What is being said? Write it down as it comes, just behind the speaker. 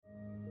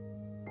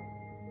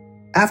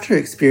After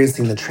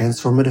experiencing the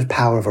transformative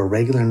power of a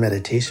regular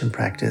meditation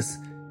practice,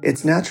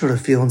 it's natural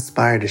to feel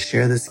inspired to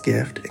share this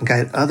gift and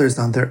guide others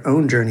on their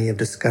own journey of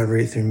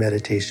discovery through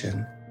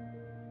meditation.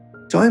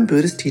 Join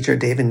Buddhist teacher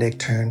David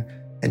Nichtern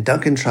and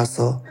Duncan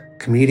Trussell,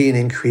 comedian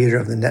and creator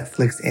of the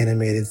Netflix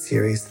animated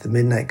series The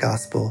Midnight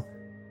Gospel,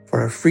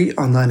 for a free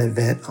online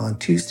event on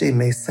Tuesday,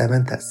 May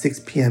 7th at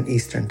 6 p.m.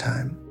 Eastern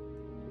Time.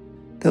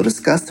 They'll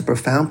discuss the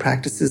profound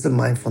practices of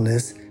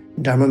mindfulness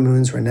in Dharma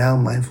Moon's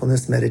renowned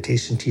mindfulness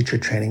meditation teacher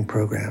training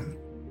program.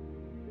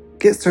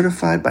 Get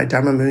certified by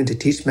Dharma Moon to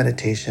teach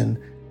meditation,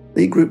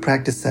 lead group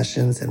practice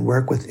sessions, and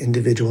work with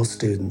individual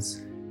students.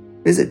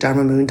 Visit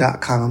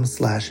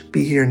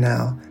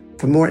dharmamoon.com/beherenow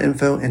for more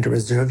info and to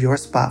reserve your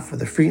spot for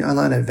the free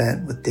online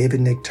event with David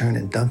Nichtern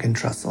and Duncan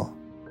Trussell.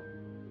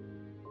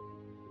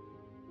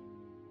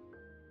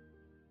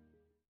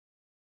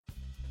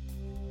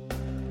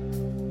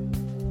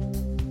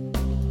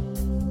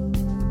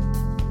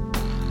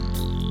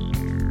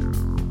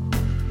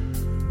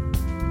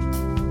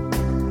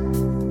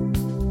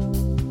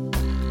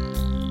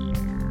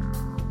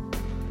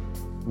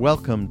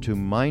 Welcome to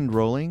Mind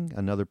Rolling,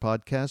 another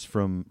podcast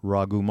from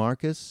Raghu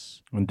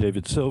Marcus. And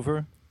David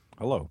Silver.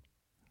 Hello.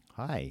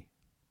 Hi.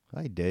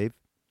 Hi, Dave.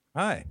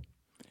 Hi.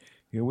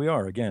 Here we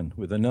are again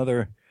with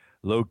another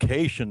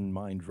location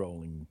mind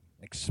rolling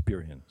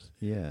experience.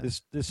 Yeah.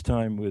 This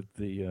time with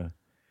the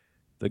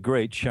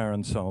great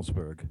Sharon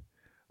Salzberg.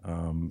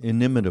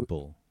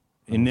 Inimitable.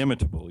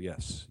 Inimitable,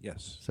 yes.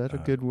 Is that a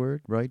good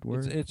word, right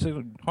word? It's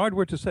a hard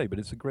word to say, but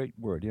it's a great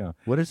word, yeah.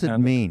 What does it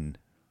mean?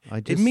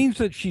 It means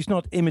that she's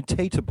not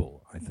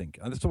imitatable, I think.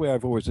 That's the way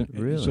I've always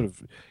really?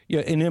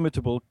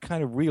 Inimitable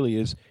kind of really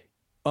is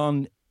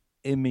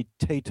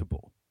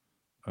unimitatable.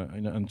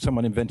 And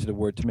someone invented a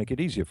word to make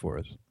it easier for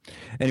us.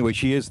 Anyway,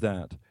 she is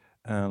that.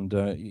 And,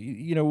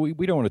 we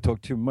don't want to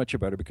talk too much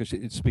about her because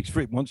it speaks for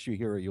it. Once you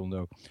hear her, you'll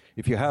know.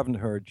 If you haven't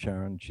heard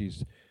Sharon,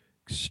 she's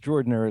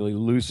extraordinarily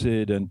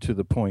lucid and to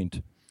the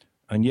point,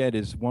 and yet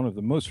is one of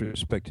the most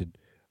respected,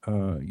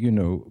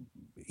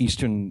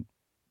 Eastern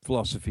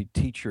philosophy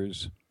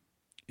teachers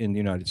in the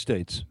United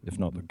States, if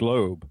not the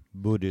globe.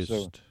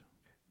 Buddhist,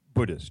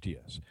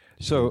 yes.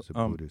 So,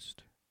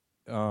 Buddhist.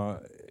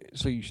 So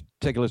you should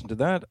take a listen to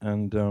that,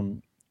 and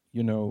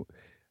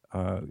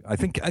I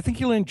think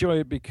you'll enjoy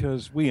it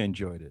because we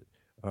enjoyed it.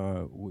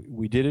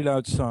 We did it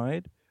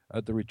outside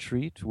at the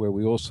retreat, where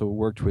we also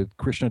worked with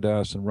Krishna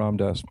Das and Ram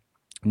Das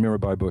and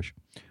Mirabai Bush,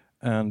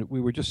 and we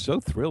were just so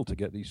thrilled to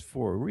get these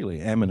four really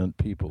eminent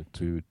people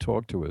to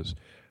talk to us.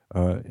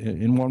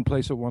 In one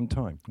place at one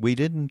time. We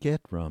didn't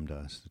get Ram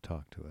Dass to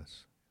talk to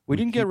us. We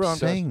didn't get Ram Dass.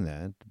 Saying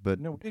that, but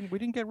no, we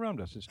didn't get Ram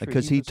Dass.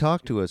 Because he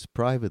talked to us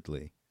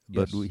privately,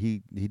 but yes.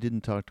 he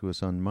didn't talk to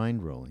us on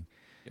Mind Rolling.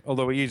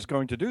 Although he's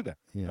going to do that.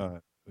 Yeah.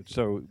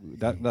 So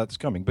that's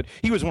coming. But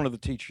he was one of the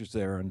teachers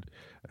there, and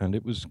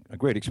it was a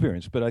great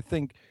experience. But I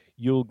think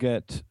you'll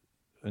get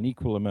an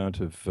equal amount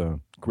of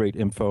great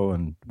info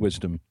and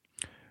wisdom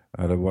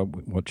out of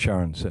what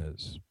Sharon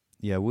says.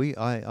 Yeah,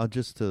 I'll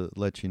just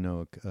let you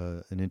know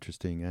an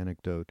interesting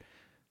anecdote,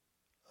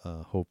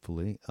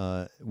 hopefully.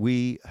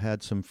 We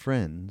had some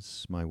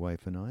friends, my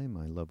wife and I,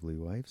 my lovely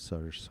wife,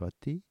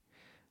 Saraswati,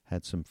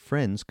 had some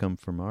friends come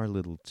from our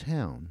little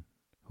town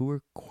who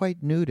were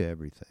quite new to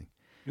everything.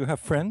 You have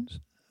friends?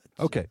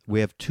 Okay. We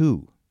have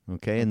two,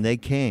 okay, and they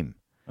came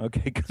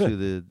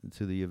good.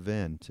 to the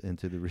event and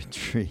to the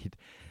retreat.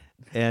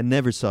 And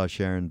never saw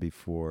Sharon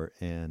before,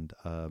 and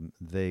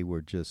they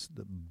were just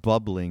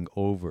bubbling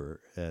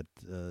over at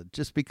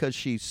just because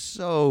she's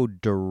so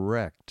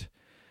direct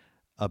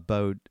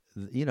about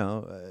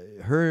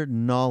her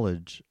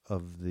knowledge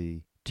of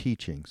the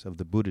teachings, of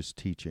the Buddhist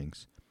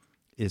teachings,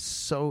 is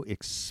so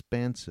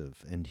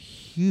expansive and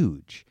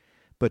huge,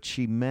 but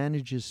she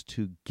manages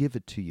to give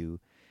it to you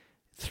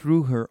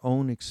through her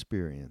own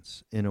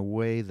experience in a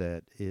way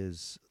that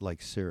is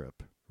like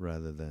syrup,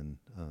 rather than,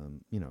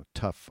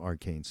 tough,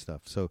 arcane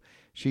stuff. So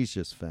she's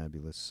just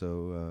fabulous.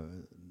 So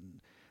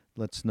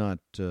let's not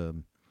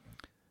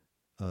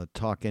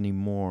talk any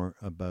more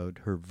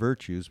about her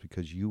virtues,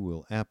 because you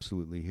will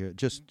absolutely hear it.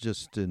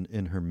 Just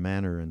in her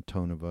manner and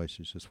tone of voice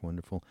is just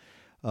wonderful.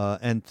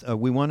 And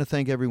we want to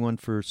thank everyone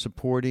for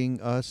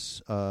supporting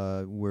us.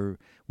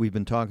 We've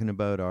been talking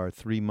about our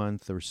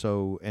 3-month or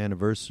so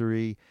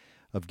anniversary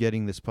of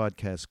getting this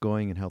podcast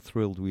going, and how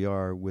thrilled we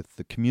are with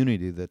the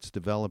community that's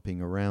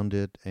developing around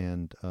it,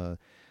 and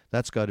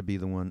that's got to be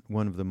the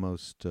one of the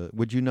most.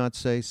 Would you not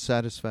say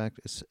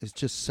satisfactory? It's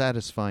just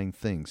satisfying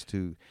things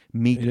to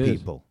meet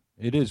people.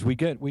 It is. We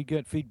get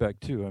feedback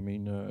too. I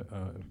mean,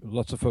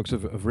 lots of folks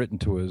have written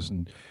to us,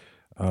 and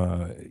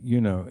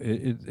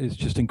it's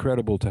just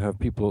incredible to have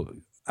people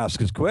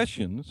ask us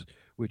questions,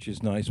 which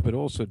is nice, but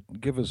also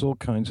give us all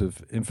kinds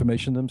of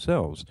information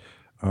themselves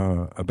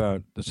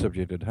about the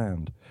subject at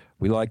hand.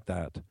 We like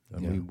that,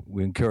 and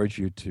we encourage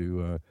you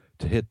to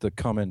hit the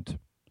comment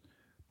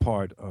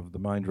part of the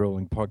Mind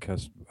Rolling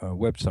podcast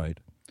website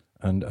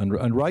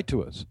and write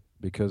to us,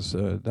 because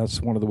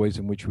that's one of the ways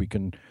in which we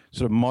can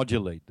sort of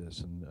modulate this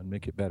and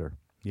make it better.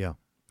 Yeah.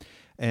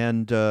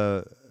 And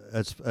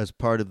as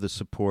part of the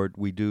support,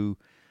 we do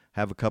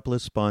have a couple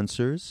of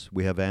sponsors.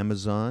 We have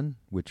Amazon,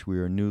 which we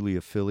are newly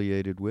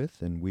affiliated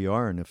with, and we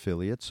are an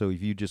affiliate. So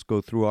if you just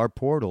go through our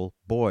portal,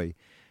 boy,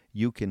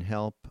 you can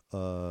help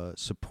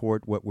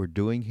support what we're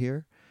doing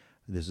here.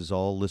 This is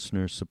all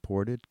listener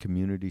supported,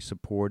 community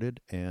supported,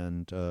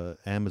 and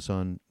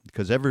Amazon,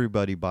 because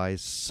everybody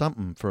buys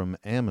something from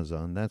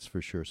Amazon, that's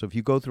for sure. So if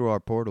you go through our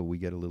portal, we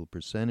get a little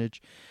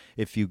percentage.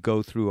 If you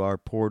go through our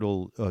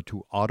portal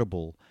to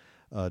Audible,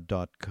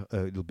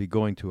 it'll be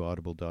going to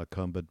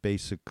audible.com, but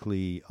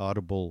basically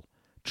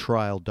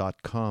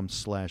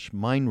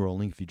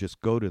audibletrial.com/mindrolling. If you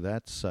just go to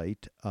that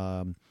site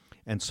and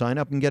sign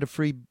up and get a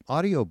free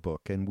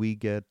audiobook, and we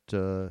get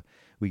our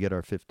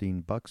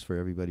 $15 for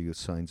everybody who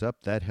signs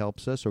up. That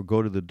helps us. Or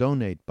go to the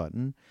donate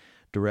button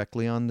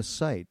directly on the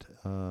site.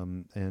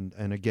 And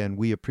again,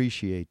 we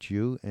appreciate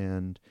you.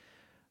 And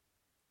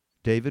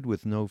David,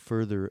 with no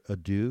further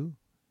ado,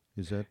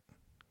 is that?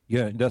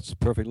 Yeah, that's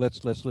perfect.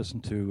 Let's listen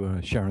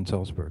to Sharon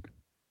Salzberg.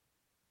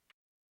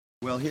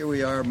 Well, here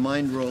we are,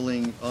 mind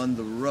rolling on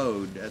the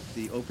road at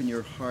the Open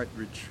Your Heart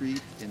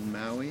retreat in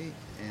Maui,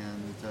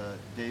 and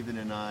David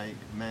and I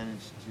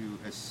managed to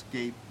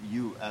escape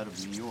you out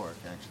of New York.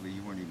 Actually,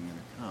 you weren't even going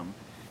to come,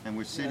 and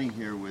we're sitting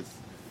here with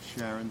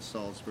Sharon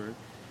Salzberg,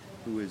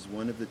 who is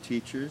one of the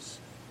teachers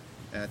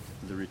at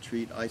the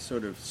retreat. I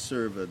sort of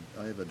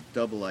I have a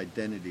double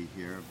identity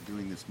here of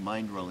doing this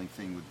mind rolling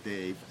thing with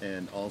Dave,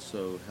 and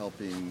also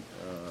helping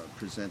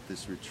present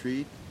this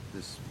retreat,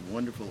 this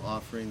wonderful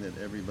offering that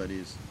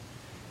everybody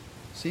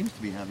seems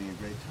to be having a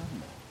great time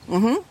now.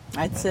 Mm-hmm.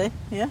 I'd say,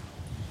 yeah.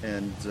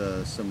 And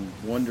some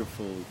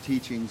wonderful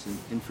teachings and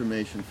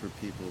information for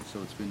people,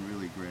 so it's been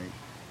really great.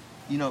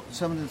 You know,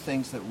 some of the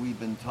things that we've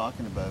been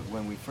talking about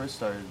when we first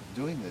started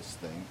doing this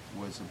thing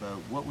was about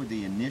what were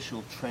the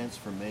initial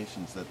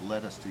transformations that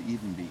led us to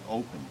even be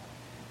open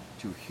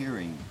to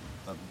hearing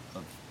of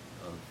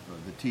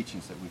the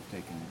teachings that we've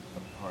taken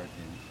apart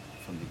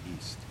from the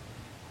East.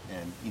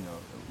 And, you know,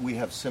 we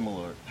have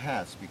similar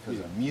paths because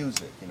of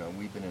music. You know,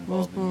 we've been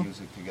involved in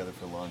music together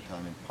for a long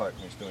time, and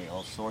partners doing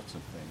all sorts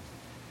of things.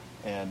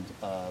 And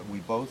we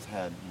both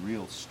had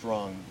real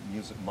strong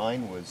music.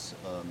 Mine was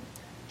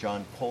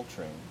John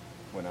Coltrane.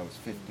 When I was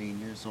 15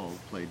 years old,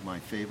 played my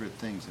favorite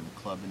things in a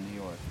club in New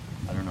York.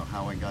 I don't know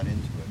how I got into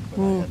it, but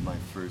I had my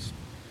first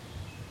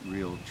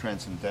real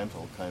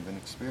transcendental kind of an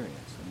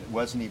experience. And it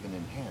wasn't even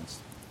enhanced.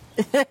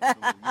 So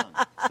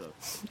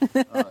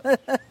we're young.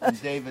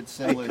 And David,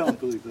 similar. I can't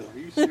believe that. Are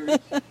you serious?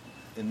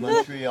 In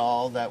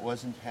Montreal, that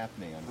wasn't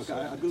happening, I'm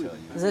sorry to tell you.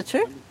 Is that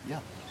true? Yeah.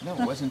 No,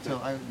 it wasn't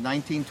until I was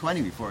 19,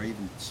 20 before I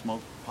even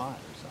smoked pot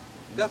or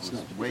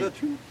something. Is that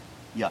true?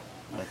 Yeah,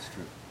 that's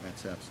true.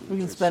 That's absolutely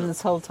We can true. spend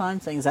this whole time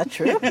saying, is that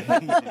true?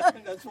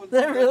 That's what Is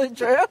that really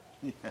true?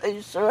 Yeah. Are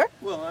you sure?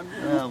 Well, I'm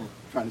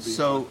trying to be.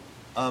 So,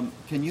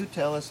 can you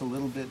tell us a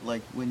little bit,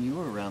 like, when you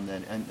were around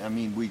then, and I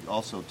mean, we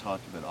also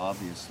talked about,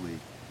 obviously,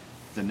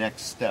 the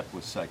next step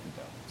was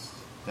psychedelics.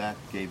 That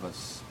gave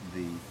us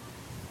the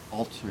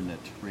alternate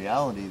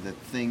reality that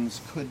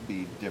things could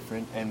be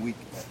different, and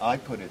I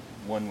put it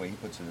one way, he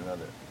puts it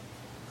another.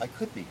 I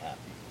could be happy.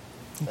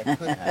 That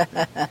could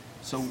happen.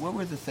 So what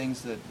were the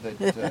things that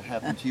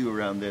happened to you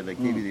around there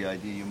that gave you the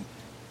idea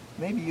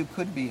maybe you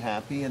could be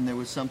happy, and there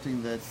was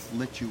something that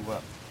lit you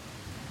up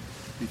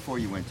before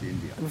you went to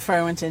India? Before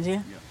I went to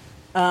India? Yeah.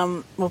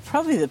 Well,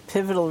 probably the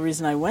pivotal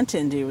reason I went to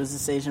India was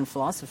this Asian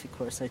philosophy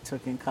course I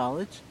took in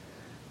college,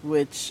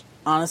 which,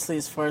 honestly,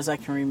 as far as I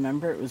can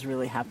remember, it was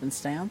really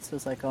happenstance. It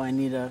was like, oh, I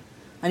need a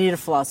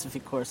philosophy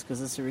course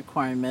because it's a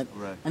requirement.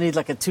 Right. I need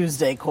like a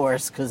Tuesday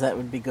course because that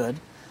would be good.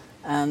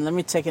 And let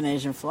me take an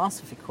Asian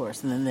philosophy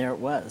course. And then there it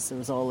was. It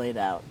was all laid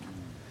out.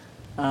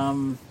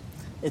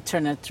 It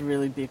turned out to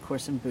really be a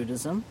course in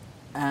Buddhism.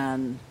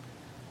 And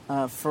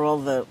for all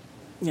the,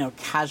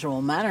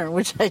 casual manner in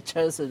which I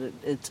chose it,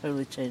 it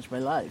totally changed my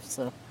life.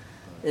 So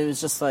it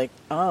was just like,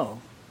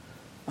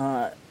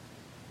 I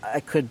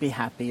could be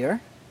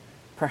happier,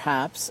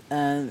 perhaps.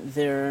 And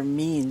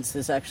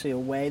there's actually a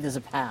way, there's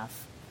a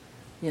path.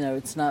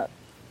 It's not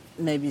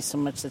maybe so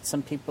much that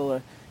some people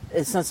are,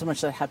 it's not so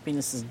much that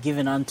happiness is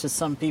given unto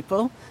some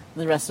people,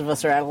 and the rest of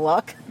us are out of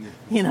luck.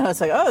 Yeah.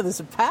 It's like, oh, there's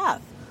a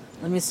path.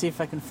 Let me see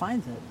if I can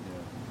find it.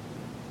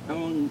 Yeah. How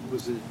long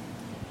was it?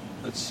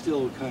 That's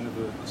still kind of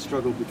a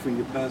struggle between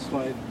your past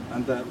life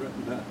and that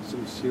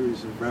sort of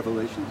series of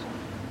revelations.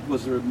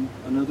 Was there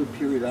another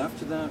period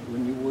after that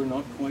when you were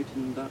not quite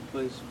in that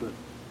place, but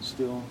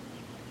still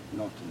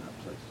not in that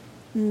place?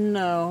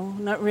 No,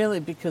 not really,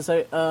 because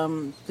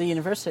the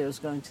university I was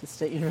going to,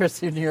 State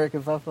University of New York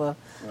at Buffalo,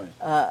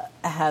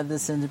 had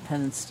this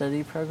independent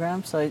study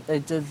program. So I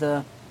did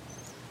the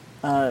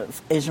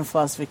Asian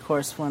philosophy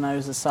course when I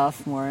was a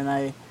sophomore, and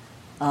I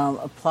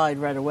applied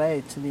right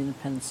away to the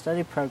independent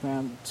study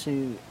program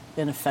to,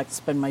 in effect,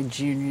 spend my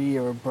junior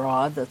year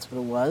abroad. That's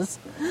what it was.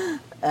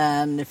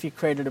 And if you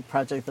created a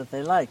project that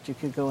they liked, you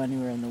could go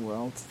anywhere in the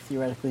world,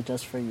 theoretically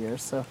just for a year.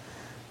 So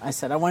I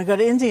said, I want to go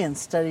to India and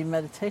study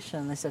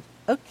meditation. And they said,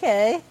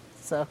 okay.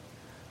 So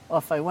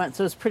off I went.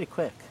 So it was pretty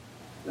quick.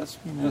 That's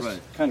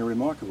Right. kind of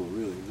remarkable,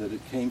 really, that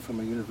it came from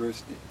a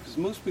university. Because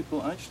most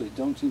people actually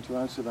don't seem to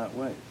answer that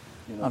way.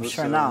 You know, I'm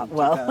sure so not. to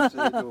Well, pass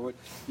it or,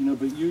 you know,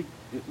 but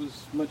it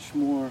was much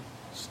more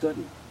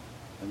studied,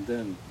 and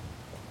then.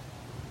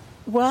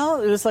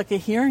 well, it was like a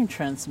hearing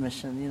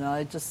transmission. You know,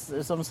 it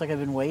was almost like I've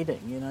been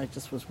waiting. You know, I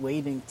just was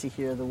waiting to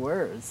hear the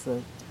words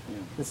that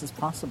this is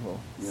possible.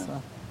 Yeah.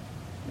 So.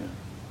 Yeah.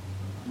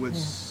 Was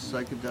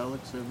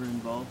psychedelics ever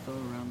involved though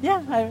around?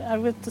 Yeah, I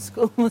went to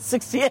school in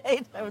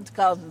 '68. I went to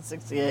college in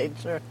 '68,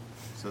 sure.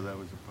 So that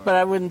was a part. But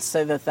I wouldn't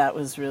say that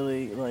was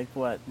really like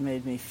what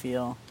made me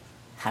feel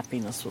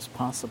happiness was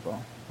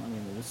possible. I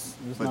mean, it was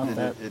But not did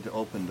that. it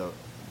opened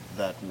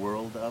that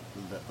world up,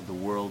 the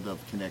world of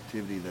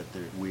connectivity, that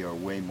we are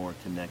way more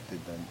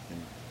connected than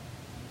in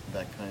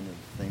that kind of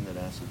thing that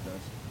acid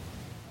does?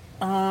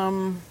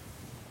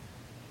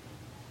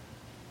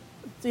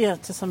 Yeah,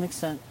 to some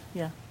extent.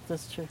 Yeah,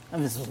 that's true. I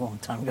mean, this was a long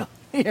time ago.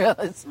 Yeah,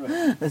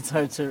 it's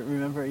hard to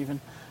remember even.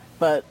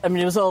 But I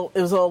mean, it was all.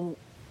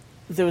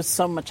 There was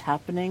so much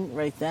happening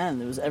right then.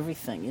 There was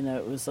everything. You know,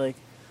 it was like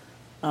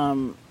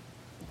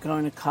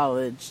going to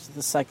college,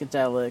 the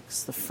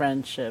psychedelics, the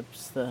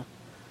friendships,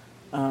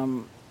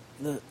 I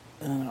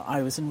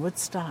was in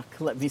Woodstock.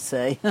 Let me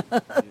say,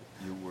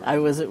 You were. I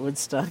was at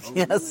Woodstock. Oh,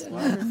 Yes,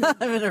 really?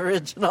 I'm an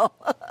original.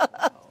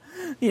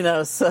 You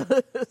know, so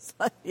it's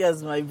like,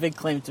 yes, my big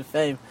claim to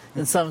fame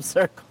in some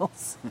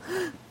circles.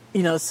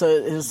 You know, so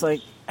it was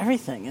like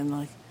everything, and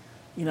like,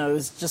 you know, it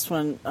was just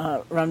when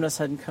Ram Dass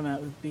hadn't come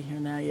out with Be Here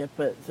Now yet,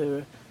 but there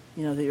were,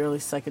 you know, the early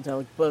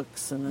psychedelic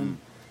books, and then,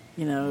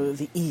 you know,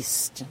 the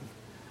East, and,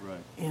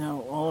 Right. you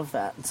know, all of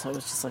that, and so it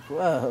was just like,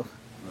 whoa.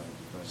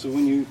 Right. So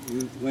when you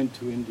went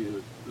to India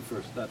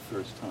that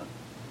first time,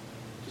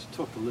 just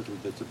talk a little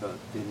bit about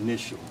the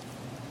initial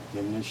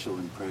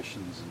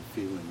impressions and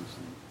feelings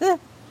and Yeah.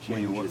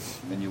 changes.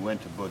 When you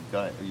went to Bodh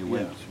Gaya, you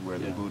went Yeah, where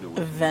the yeah. Buddha was.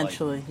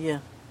 Eventually,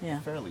 enlightened yeah.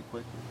 fairly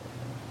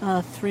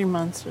quickly. 3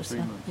 months or 3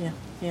 so. months.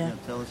 Yeah.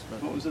 Tell us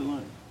about What was it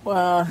like?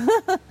 Well,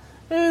 it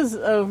was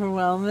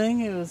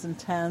overwhelming. It was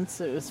intense.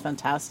 It was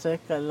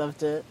fantastic. I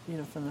loved it, you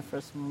know, from the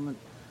first moment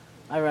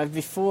I arrived.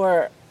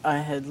 Before I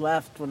had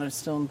left, when I was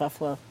still in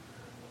Buffalo,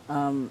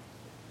 Chogyam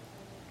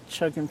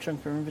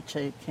Trungpa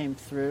Rinpoche came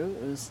through.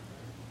 It was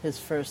his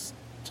first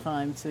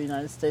time to the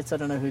United States. I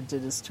don't know who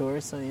did his tour,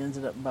 so he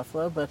ended up in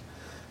Buffalo, but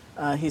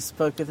he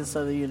spoke at this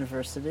other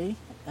university,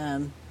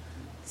 and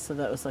so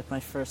that was like my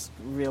first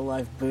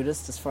real-life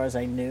Buddhist as far as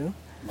I knew.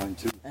 Mine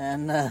too,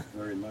 And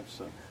very much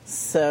so.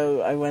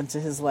 so I went to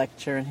his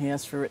lecture, and he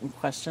asked for written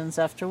questions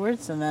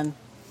afterwards. And then,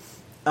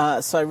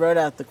 so I wrote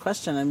out the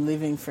question. I'm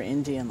leaving for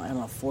India in, I don't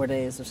know, 4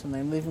 days or something.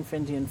 I'm leaving for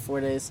India in 4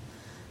 days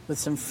with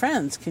some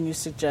friends. Can you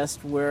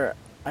suggest where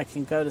I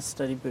can go to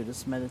study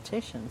Buddhist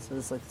meditation? So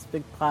there's like this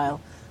big pile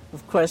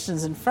of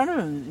questions in front of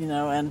him, you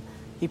know, and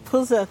he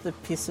pulls out the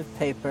piece of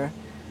paper,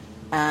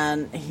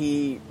 and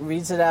he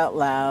reads it out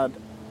loud,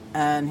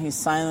 and he's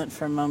silent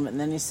for a moment, and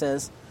then he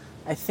says,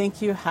 I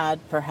think you had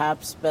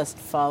perhaps best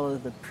follow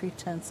the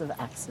pretense of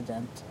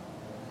accident.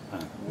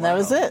 And that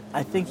was it.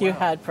 I think you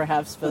had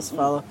perhaps best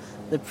follow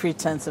the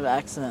pretense of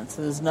accident.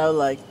 So there's no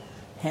like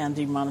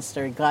handy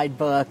monastery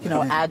guidebook, you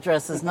know,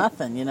 addresses,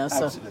 nothing, you know.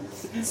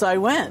 So I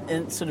went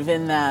and sort of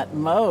in that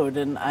mode,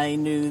 and I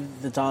knew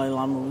the Dalai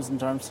Lama was in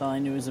Dharamsala. I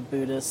knew he was a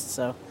Buddhist,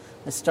 so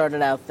I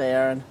started out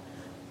there,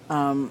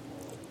 and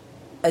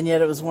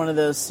yet it was one of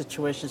those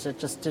situations that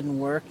just didn't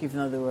work, even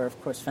though there were,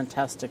 of course,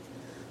 fantastic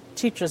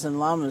teachers and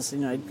lamas. You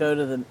know, I'd go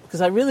to them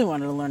because I really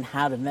wanted to learn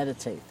how to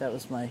meditate. That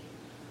was my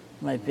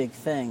big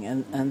thing,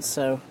 and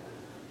so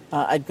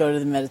I'd go to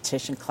the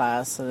meditation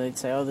class, and they'd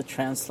say, "Oh, the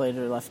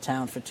translator left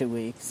town for 2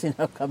 weeks. You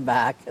know, come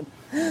back." And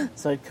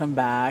so I'd come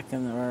back,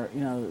 and there were,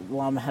 you know, the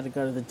Lama had to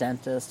go to the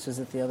dentist, who's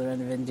at the other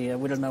end of India.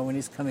 We don't know when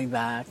he's coming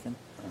back, and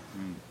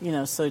you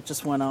know, so it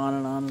just went on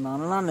and on and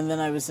on and on. And then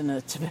I was in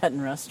a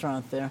Tibetan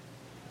restaurant there,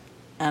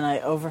 and I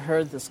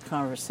overheard this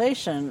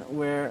conversation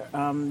where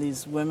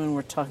these women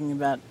were talking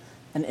about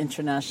an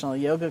international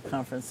yoga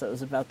conference that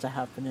was about to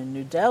happen in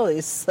New Delhi.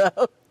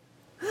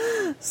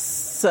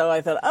 So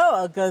I thought, oh,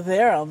 I'll go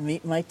there. I'll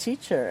meet my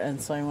teacher.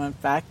 And so I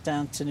went back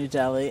down to New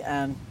Delhi,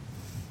 and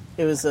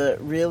it was a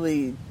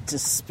really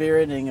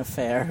dispiriting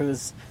affair.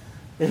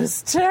 It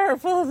was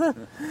terrible.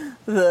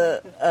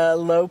 The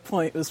low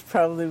point was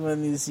probably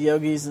when these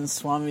yogis and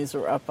swamis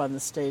were up on the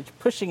stage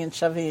pushing and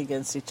shoving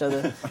against each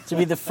other to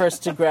be the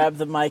first to grab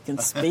the mic and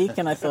speak.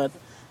 And I thought,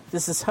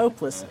 this is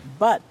hopeless.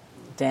 But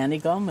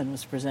Danny Goleman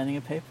was presenting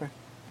a paper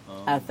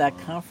at that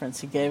conference.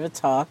 He gave a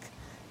talk,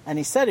 and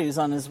he said he was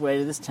on his way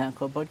to this town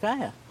called Bodh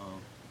Gaya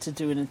to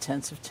do an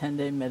intensive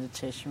 10-day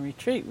meditation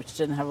retreat, which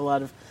didn't have a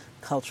lot of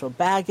cultural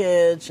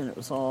baggage, and it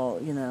was all,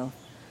 you know,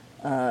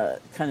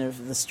 kind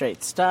of the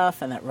straight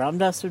stuff, and that Ram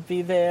Dass would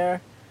be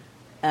there.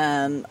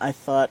 And I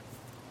thought,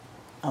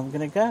 I'm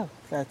going to go.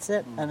 That's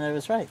it. And I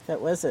was right.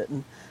 That was it.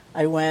 And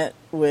I went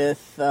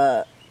with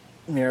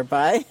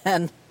Mirabai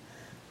and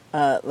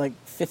like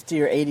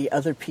 50 or 80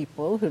 other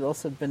people who'd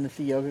also been at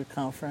the yoga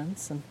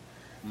conference. And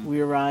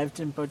we arrived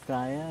in Bodh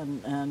Gaya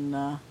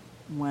and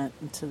went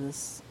into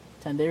this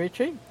 10-day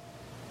retreat.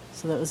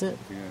 So that was it.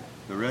 Yeah.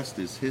 The rest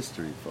is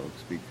history,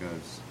 folks,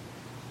 because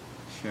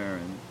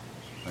Sharon,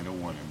 I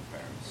don't want to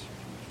embarrass you,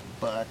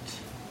 but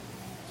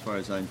as far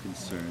as I'm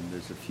concerned,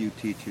 there's a few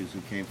teachers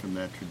who came from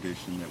that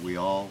tradition that we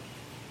all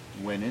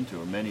went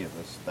into, or many of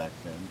us back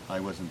then. I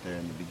wasn't there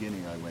in the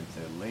beginning, I went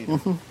there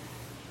later,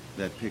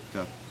 that picked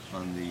up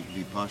on the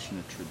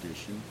Vipassana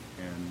tradition,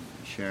 and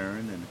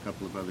Sharon and a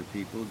couple of other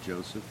people,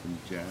 Joseph and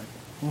Jack,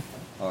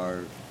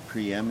 are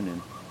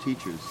preeminent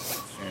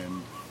teachers,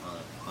 and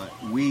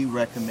we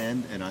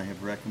recommend, and I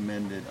have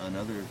recommended on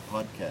other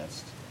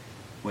podcasts,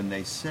 when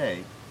they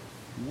say,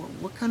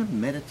 what kind of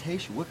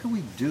meditation, what can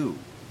we do?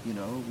 You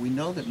know, we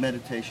know that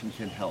meditation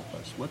can help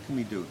us. What can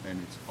we do?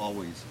 And it's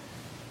always,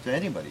 to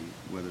anybody,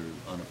 whether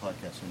on a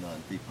podcast or not,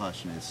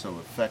 Vipassana is so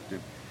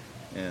effective.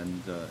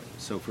 And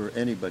so for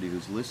anybody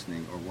who's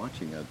listening or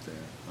watching out there,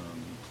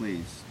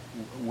 please,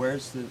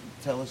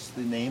 tell us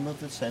the name of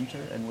the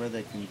center and where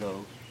they can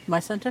go. My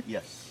center?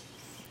 Yes.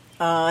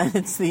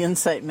 It's the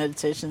Insight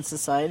Meditation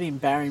Society in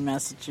Barre,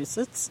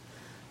 Massachusetts.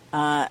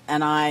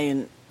 And I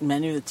and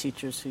many of the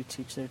teachers who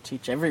teach there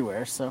teach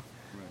everywhere. So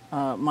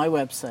my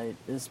website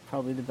is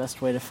probably the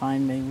best way to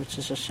find me, which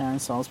is just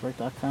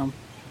SharonSalzberg.com.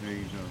 There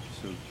you go.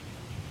 So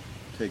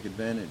take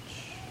advantage.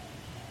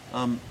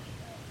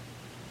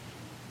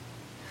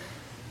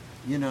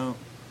 You know,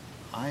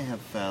 I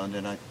have found,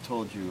 and I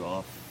told you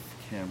off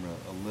camera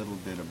a little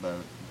bit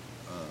about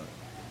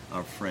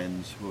our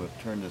friends who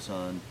have turned us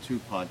on to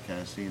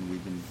podcasting,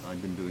 and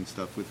I've been doing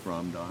stuff with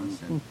Ram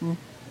Dass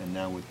and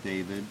now with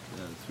David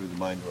through the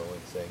Mind Rolling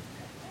thing,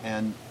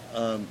 and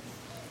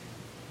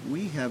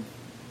we have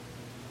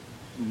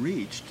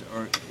reached,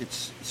 or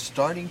it's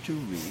starting to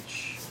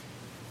reach,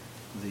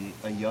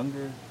 a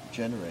younger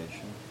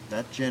generation,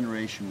 that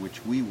generation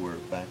which we were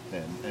back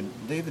then. And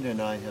David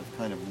and I have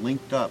kind of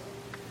linked up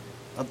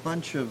a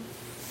bunch of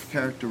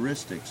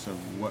characteristics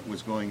of what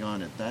was going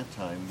on at that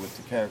time with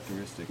the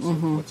characteristics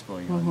of what's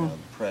going on now,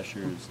 the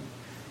pressures, and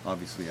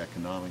obviously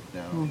economic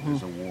now,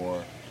 there's a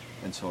war,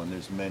 and so on.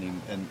 There's many,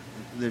 and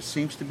there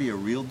seems to be a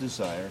real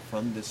desire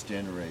from this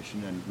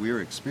generation, and we're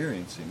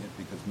experiencing it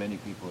because many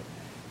people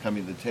are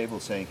coming to the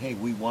table saying, hey,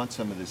 we want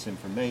some of this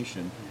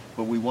information,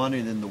 but we want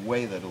it in the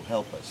way that'll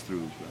help us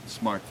through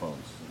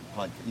smartphones,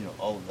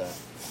 all of that.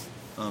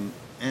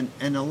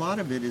 And a lot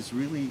of it is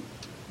really,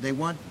 they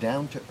want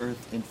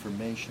down-to-earth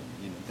information.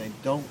 They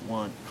don't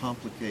want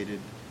complicated,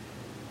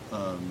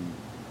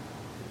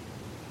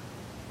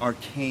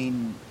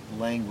 arcane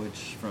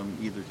language from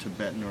either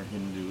Tibetan or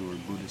Hindu or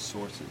Buddhist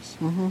sources.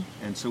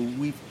 And so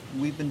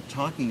we've been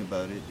talking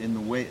about it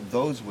in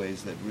those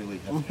ways that really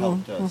have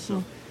helped us.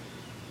 So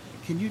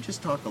can you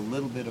just talk a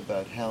little bit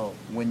about how,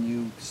 when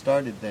you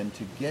started then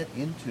to get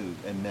into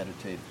a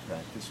meditative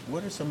practice,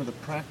 what are some of the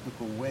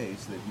practical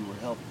ways that you were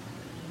helped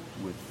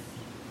with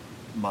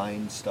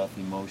mind stuff,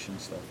 emotion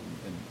stuff,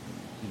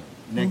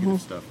 and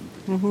negative stuff in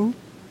particular?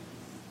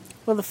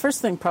 Well, the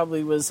first thing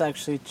probably was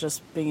actually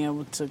just being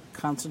able to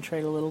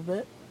concentrate a little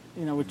bit,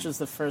 which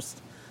is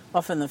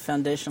often the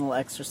foundational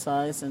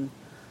exercise, and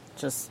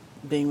just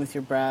being with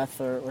your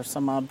breath or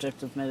some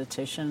object of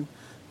meditation.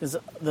 Because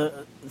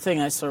the thing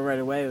I saw right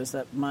away was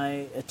that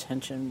my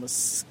attention was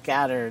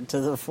scattered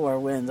to the four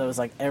winds. I was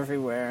like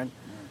everywhere,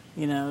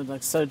 and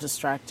like so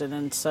distracted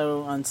and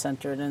so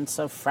uncentered and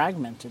so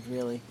fragmented,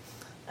 really.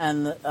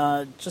 And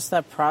just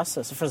that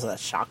process, first of all,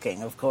 that's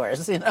shocking, of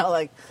course,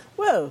 like,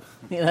 whoa,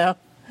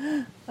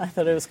 I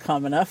thought it was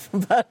calm enough,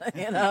 but,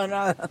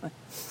 no.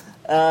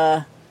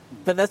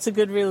 But that's a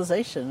good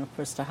realization, of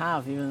course, to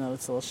have, even though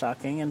it's a little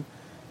shocking.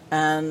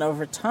 And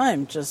over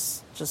time,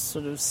 just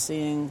sort of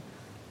seeing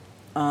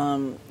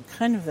kind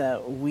of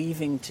that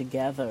weaving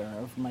together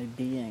of my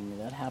being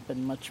that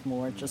happened much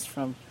more just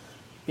from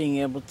being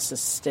able to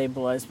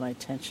stabilize my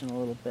attention a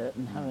little bit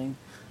and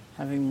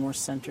having more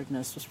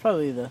centeredness was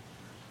probably the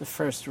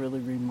first really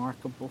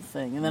remarkable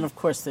thing. And then, of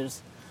course,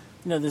 there's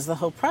the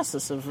whole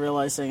process of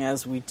realizing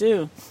as we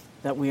do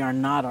that we are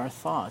not our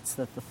thoughts,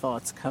 that the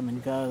thoughts come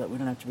and go, that we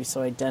don't have to be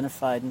so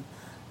identified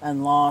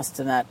and lost,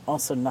 and that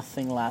also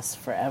nothing lasts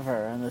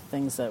forever. And the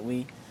things that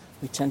we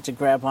tend to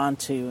grab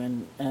onto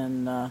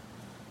and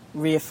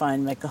reify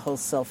and make a whole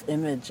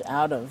self-image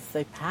out of,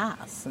 they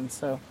pass. And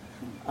so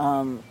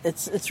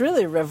it's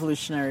really a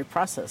revolutionary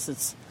process.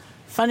 It's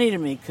funny to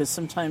me because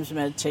sometimes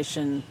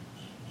meditation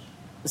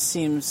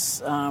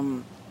seems,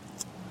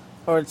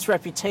 or its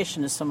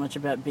reputation is so much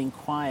about being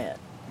quiet,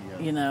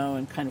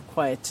 and kind of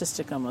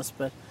quietistic almost,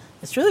 but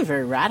it's really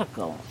very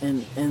radical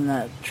in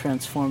that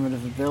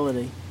transformative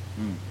ability.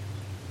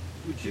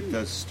 It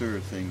does stir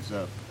things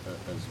up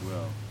as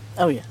well.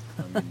 Oh, yeah.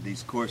 I mean,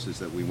 these courses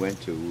that we went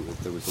to,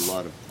 there was a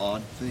lot of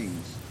odd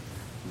things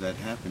that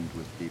happened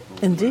with people.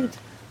 Indeed.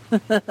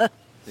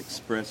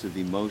 Expressive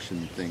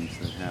emotion things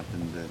that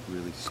happened that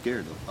really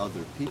scared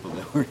other people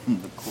that were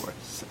in the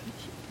course.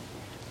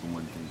 From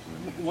one thing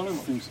to another. One of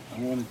the things I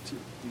wanted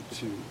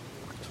to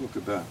talk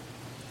about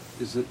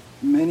is that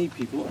many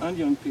people, and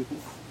young people,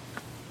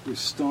 who are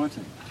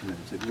starting to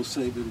meditate will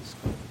say that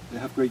they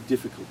have great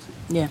difficulty.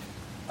 Yeah.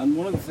 And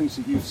one of the things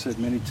that you've said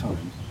many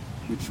times,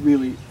 which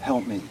really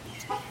helped me,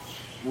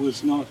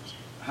 was not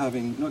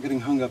getting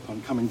hung up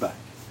on coming back,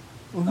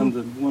 and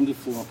the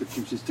wonderful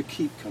opportunities to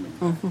keep coming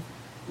back.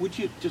 Would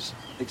you just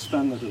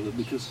expand that a little,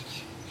 because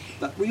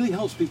that really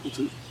helps people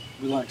to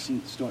relax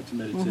and start to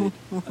meditate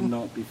and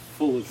not be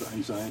full of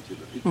anxiety.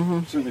 It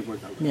certainly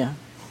worked out well. Yeah.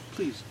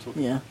 Please talk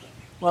about that.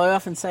 Well, I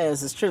often say,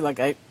 as is true, like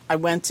I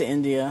went to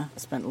India,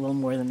 spent a little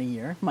more than a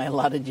year, my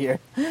allotted year,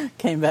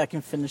 came back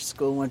and finished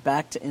school, went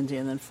back to India,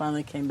 and then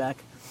finally came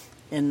back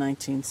in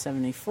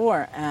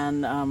 1974.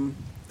 And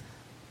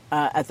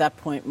at that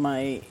point,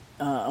 my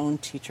own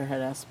teacher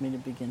had asked me to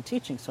begin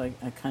teaching, so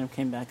I kind of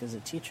came back as a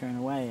teacher in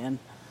a way. And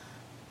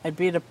I'd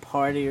be at a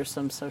party or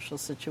some social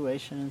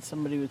situation, and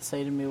somebody would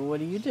say to me, well, what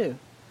do you do?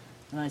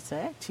 And I'd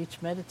say, I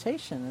teach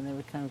meditation. And they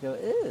would kind of go,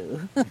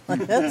 ew,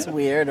 like, that's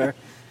weird. Or,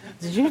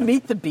 did you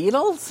meet the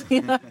Beatles?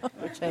 You know,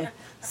 which I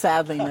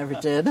sadly never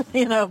did,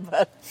 you know,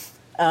 but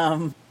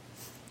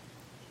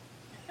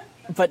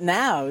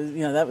now,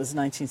 you know, that was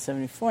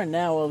 1974.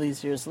 Now, all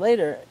these years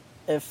later,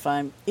 if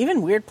I'm,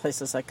 even weird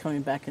places like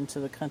coming back into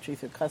the country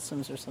through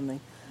customs or something,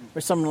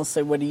 where someone will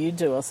say, what do you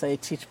do? I'll say, I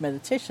teach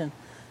meditation.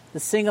 The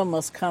single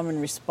most common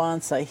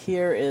response I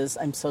hear is,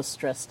 I'm so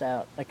stressed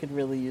out. I could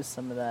really use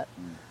some of that.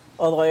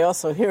 Although I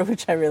also hear,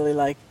 which I really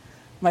like,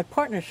 my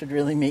partner should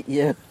really meet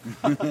you.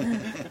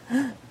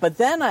 But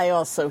then I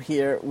also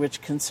hear,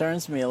 which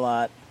concerns me a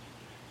lot,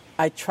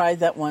 I tried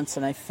that once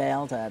and I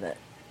failed at it.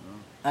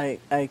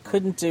 I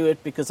couldn't do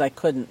it because I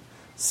couldn't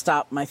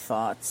stop my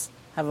thoughts,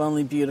 have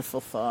only beautiful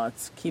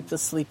thoughts, keep the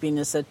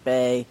sleepiness at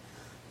bay,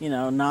 you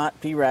know,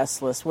 not be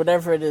restless,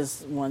 whatever it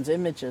is one's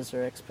image is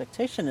or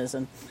expectation is.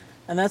 And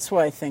that's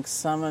why I think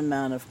some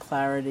amount of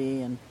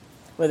clarity, and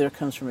whether it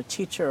comes from a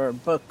teacher or a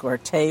book or a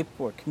tape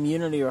or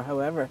community or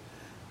however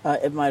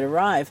it might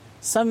arrive,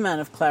 some amount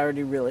of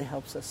clarity really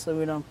helps us, so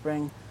we don't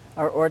bring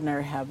our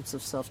ordinary habits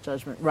of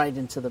self-judgment right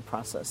into the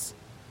process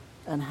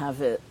and have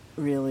it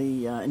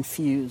really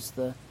infuse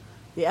the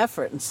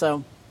effort. And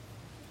so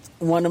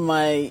one of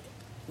my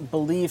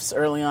beliefs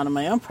early on in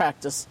my own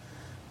practice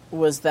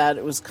was that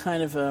it was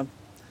kind of a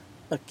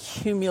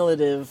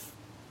cumulative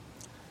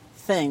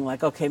thing,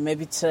 like, okay,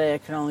 maybe today I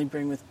can only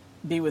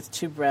be with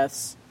 2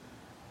 breaths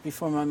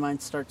before my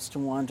mind starts to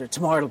wander.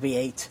 Tomorrow it'll be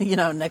 8, you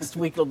know, next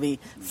week it'll be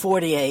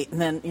 48,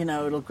 and then, you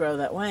know, it'll grow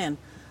that way. And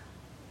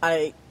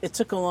it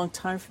took a long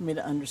time for me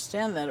to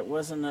understand that it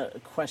wasn't a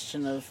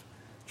question of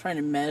trying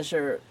to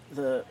measure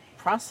the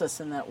process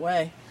in that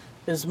way.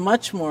 It was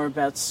much more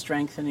about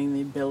strengthening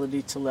the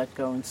ability to let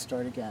go and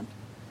start again.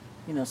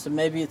 You know, so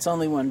maybe it's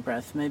only 1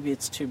 breath, maybe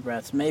it's 2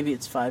 breaths, maybe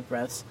it's 5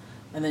 breaths,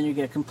 and then you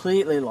get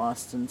completely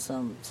lost in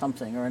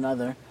something or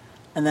another,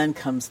 and then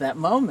comes that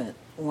moment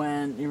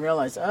when you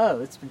realize, oh,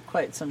 it's been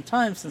quite some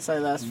time since I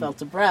last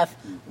felt a breath.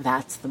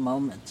 That's the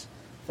moment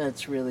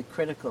that's really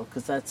critical,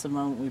 because that's the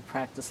moment we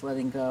practice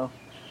letting go,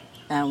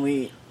 and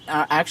we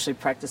are actually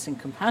practicing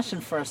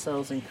compassion for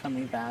ourselves and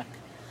coming back.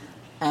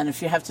 And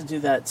if you have to do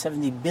that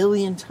 70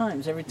 billion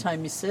times every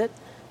time you sit,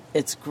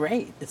 it's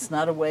great. It's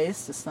not a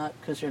waste. It's not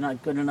because you're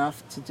not good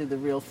enough to do the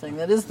real thing.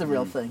 That is the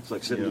real thing. It's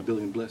like 70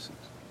 billion blessings.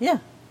 Yeah.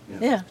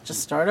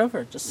 Just start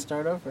over.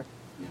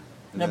 Yeah.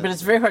 No, but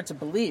it's very hard to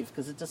believe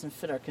because it doesn't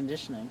fit our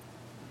conditioning,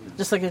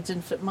 just like it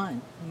didn't fit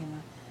mine. You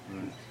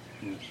know? Right.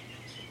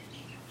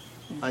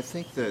 Yeah. I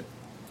think that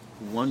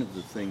one of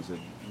the things that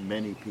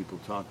many people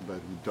talk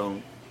about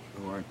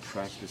who aren't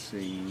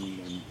practicing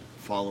and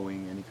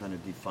following any kind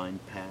of defined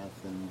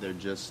path, and they're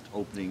just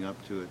opening up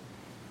to it,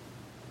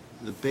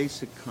 the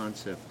basic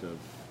concept of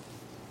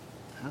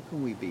how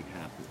can we be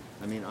happy?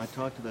 I mean, I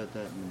talked about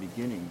that in the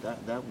beginning.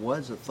 That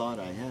was a thought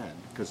I had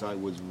because I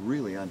was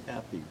really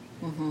unhappy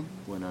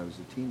when I was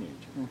a teenager.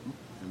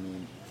 I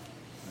mean,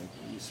 like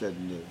you said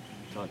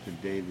talk to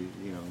Dave,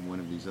 you know, in one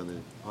of these other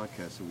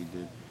podcasts that we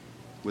did,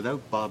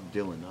 without Bob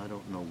Dylan, I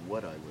don't know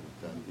what I would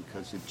have done,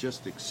 because it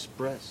just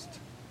expressed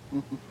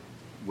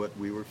what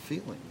we were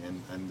feeling,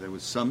 and there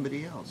was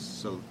somebody else.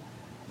 So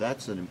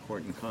that's an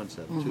important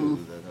concept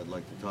too that I'd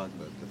like to talk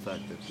about. The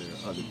fact that there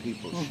are other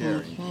people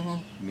sharing,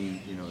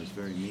 is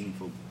very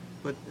meaningful.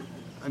 But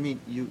I mean,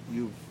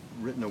 you've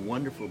written a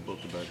wonderful book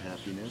about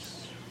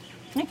happiness.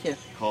 Thank you.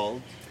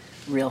 Called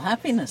Real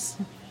Happiness.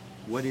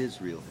 What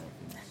is real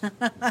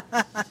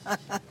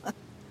happiness?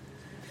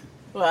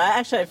 Well,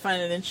 actually, I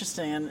find it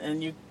interesting,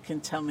 and you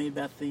can tell me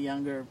about the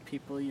younger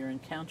people you're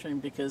encountering,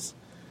 because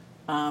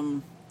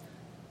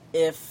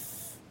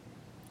if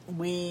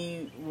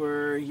we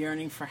were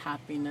yearning for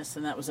happiness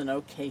and that was an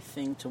okay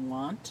thing to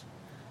want,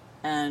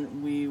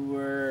 and we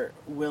were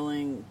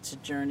willing to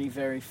journey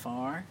very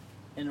far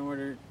in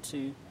order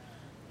to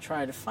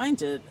try to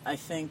find it, I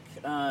think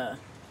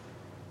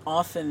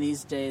often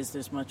these days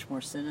there's much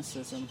more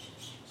cynicism.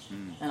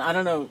 And I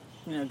don't know,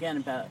 again,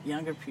 about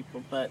younger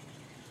people, but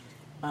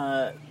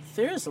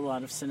there is a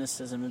lot of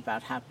cynicism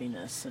about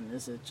happiness, and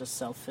is it just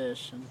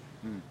selfish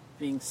and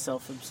being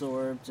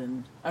self-absorbed?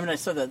 And I mean, I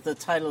saw that the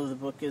title of the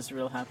book is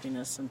Real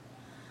Happiness, and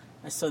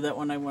I saw that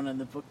when I went on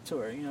the book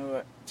tour.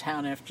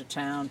 Town after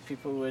town,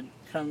 people would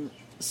come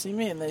see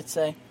me and they'd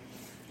say,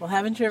 well,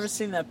 haven't you ever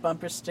seen that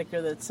bumper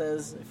sticker that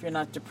says, if you're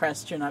not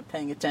depressed, you're not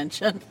paying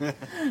attention?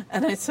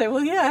 And I'd say,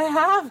 well, yeah, I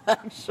have,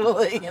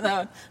 actually.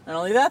 Not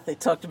only that, they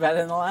talked about it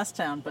in the last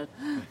town, but,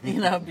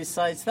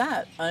 besides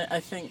that, I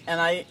think,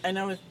 and I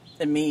know what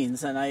it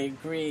means, and I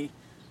agree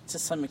to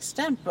some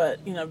extent,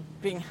 but,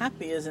 being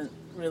happy isn't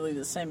really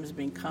the same as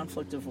being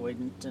conflict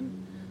avoidant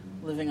and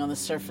living on the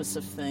surface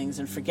of things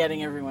and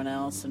forgetting everyone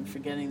else and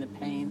forgetting the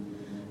pain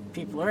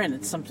people are in.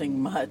 It's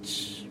something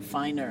much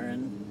finer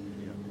and,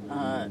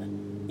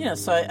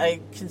 so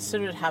I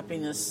considered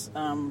happiness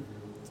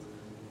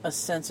a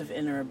sense of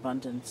inner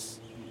abundance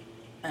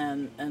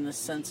and a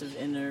sense of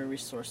inner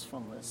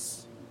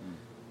resourcefulness,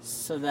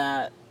 so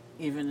that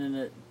even in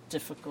a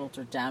difficult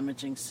or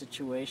damaging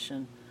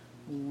situation,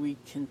 we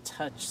can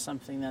touch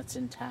something that's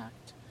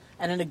intact.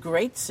 And in a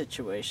great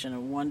situation,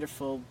 a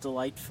wonderful,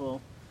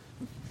 delightful,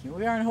 here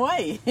we are in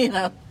Hawaii,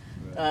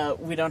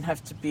 we don't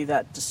have to be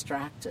that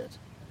distracted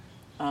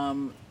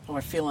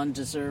or feel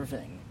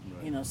undeserving.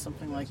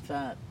 Something like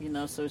that.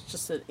 So it's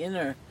just an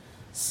inner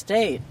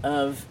state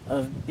of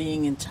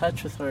being in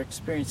touch with our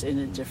experience in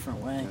a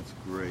different way. That's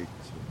great.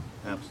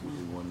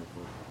 Absolutely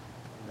wonderful.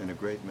 And a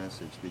great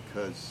message,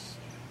 because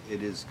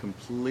it is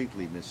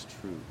completely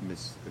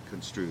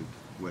misconstrued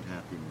what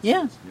happiness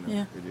is.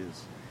 It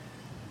is.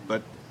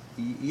 But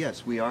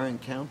yes, we are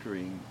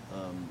encountering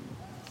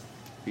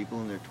people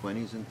in their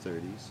 20s and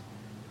 30s,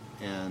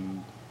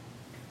 and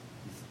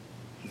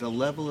the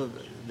level of,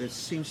 there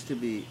seems to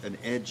be an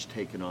edge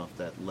taken off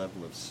that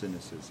level of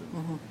cynicism.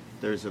 Mm-hmm.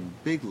 There's a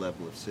big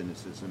level of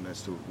cynicism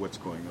as to what's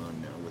going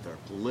on now with our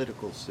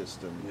political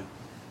system,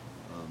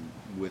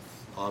 with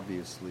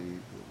obviously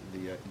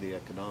the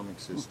economic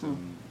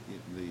system,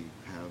 the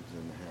haves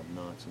and the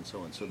have-nots and so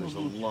on. So there's a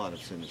lot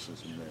of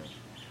cynicism there.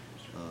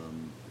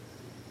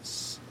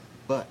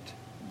 But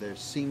there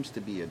seems to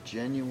be a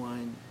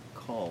genuine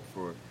call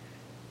for,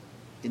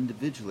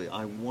 individually,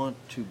 I want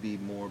to be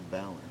more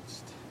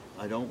balanced.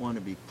 I don't want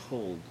to be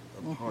pulled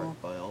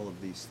apart by all of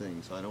these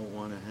things. I don't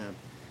want to have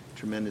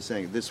tremendous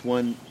anger. This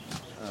one,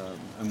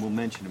 and we'll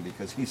mention him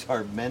because he's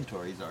our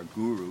mentor, he's our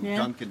guru,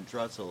 Duncan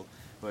Trussell,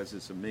 who has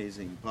this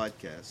amazing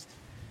podcast.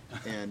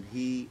 And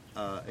he...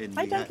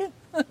 Hi, Duncan.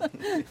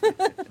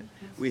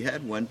 We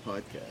had one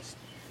podcast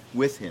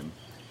with him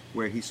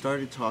where he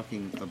started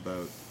talking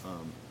about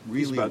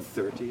really... He's about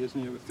 30,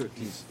 isn't he?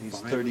 30, he's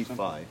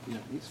 35. Yeah,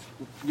 he's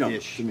young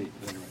to me.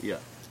 Anyway. Yeah,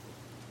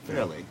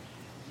 fairly. Yeah.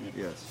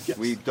 Yes.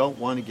 We don't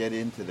want to get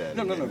into that.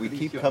 No. We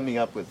keep coming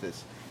up with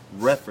this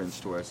reference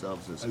to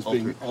ourselves as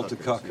being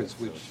alter-cuckers,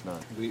 which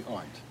we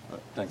aren't.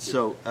 Thank you.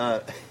 So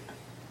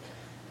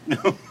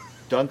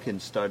Duncan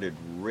started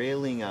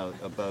railing out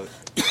about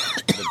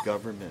the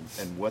government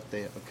and what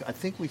they... I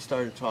think we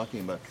started talking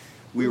about...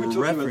 We were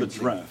talking about the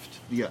draft.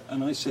 Yeah.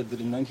 And I said that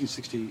in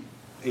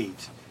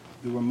 1968,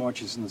 there were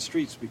marches in the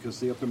streets because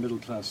the upper middle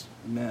class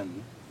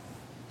men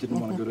didn't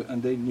want to go to...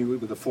 And they knew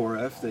with a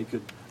 4F they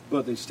could...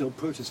 But they still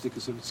protested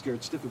because they were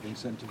scared stiff of being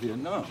sent to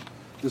Vietnam.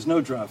 There's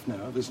no draft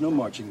now. There's no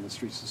marching in the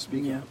streets to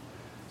speak of.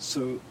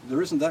 So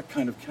there isn't that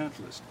kind of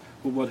catalyst.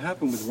 But what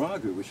happened with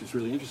Raghu, which is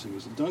really interesting,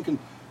 was that Duncan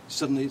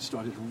suddenly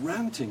started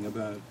ranting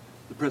about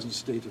the present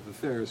state of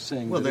affairs,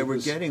 saying that they it were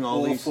was getting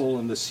all awful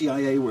and the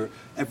CIA were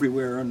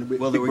everywhere. And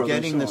they were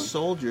getting the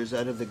soldiers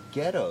out of the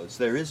ghettos.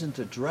 There isn't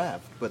a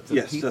draft, but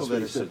the people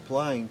that are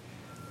supplying...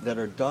 that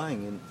are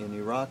dying in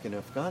Iraq and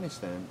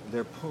Afghanistan,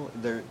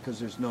 because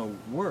there's no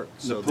work,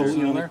 so they're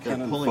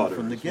pulling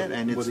from the ghetto,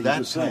 and it's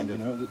that kind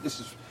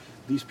of...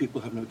 these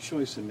people have no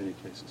choice in many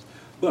cases.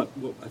 But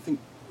what I think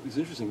was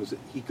interesting was that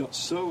he got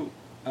so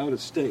out of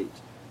state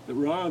that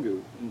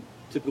Raghu, in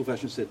typical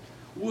fashion, said,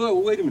 "Whoa,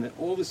 wait a minute!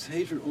 All this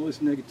hatred, all this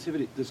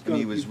negativity. And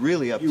he was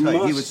really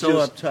uptight. He was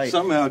so uptight.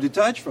 Somehow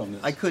detach from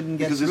this. I couldn't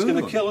get because through it's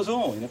going to kill us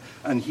all,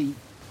 And he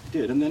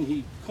did, and then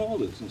he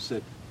called us and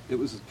said it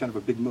was kind of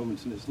a big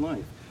moment in his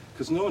life.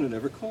 Because no one had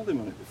ever called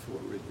him on it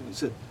before, really. And he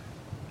said,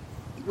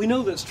 we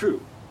know that's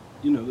true.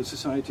 The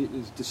society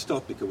is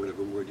dystopic, or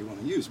whatever word you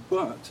want to use,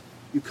 but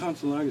you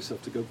can't allow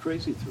yourself to go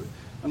crazy through it.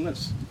 And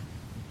let's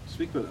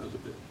speak about that a little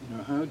bit.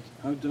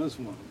 How does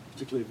one,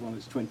 particularly if one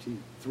is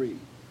 23,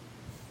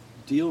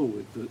 deal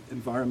with the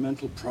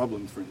environmental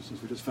problem, for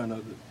instance? We just found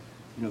out that,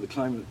 the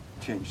climate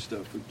change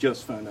stuff, we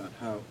just found out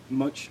how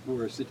much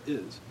worse it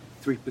is.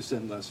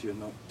 3% last year,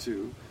 not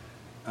 2%.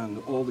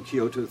 And all the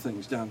Kyoto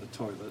things down the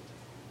toilet.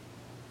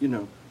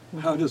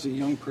 How does a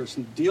young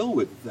person deal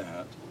with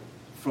that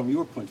from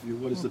your point of view?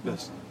 What is the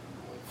best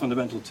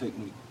fundamental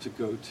technique to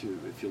go to,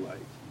 if you like?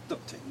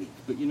 Not technique,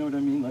 but you know what I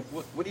mean? Like,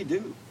 what do you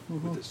do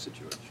with this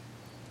situation?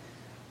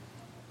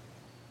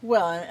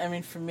 Well, I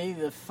mean, for me,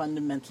 the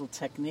fundamental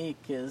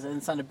technique is, and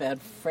it's not a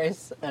bad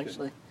phrase,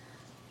 actually,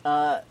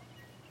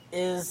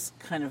 is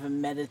kind of a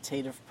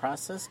meditative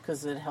process,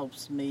 because it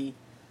helps me,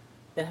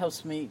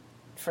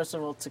 first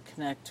of all, to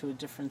connect to a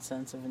different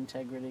sense of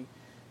integrity.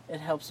 It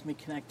helps me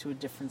connect to a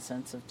different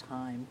sense of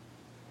time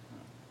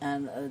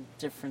and a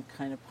different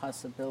kind of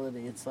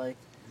possibility. It's like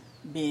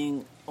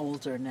being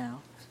older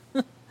now.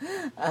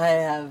 I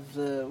have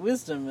the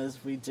wisdom,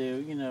 as we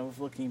do, of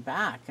looking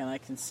back, and I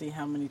can see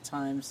how many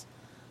times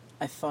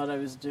I thought I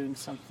was doing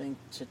something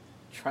to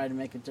try to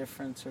make a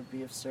difference or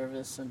be of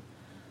service, and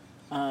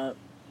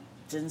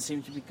didn't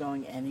seem to be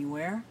going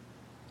anywhere.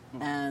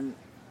 And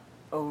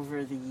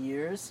over the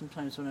years,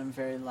 sometimes when I'm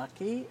very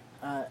lucky,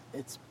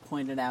 it's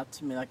pointed out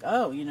to me like,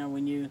 oh, you know,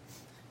 when you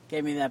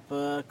gave me that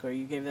book, or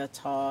you gave that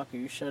talk, or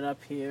you showed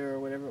up here, or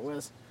whatever it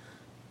was,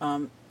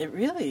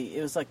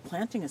 it was like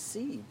planting a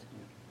seed.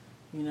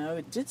 You know,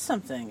 it did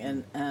something,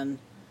 and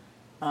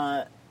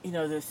you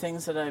know, there are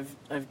things that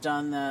I've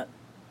done that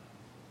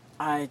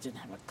I didn't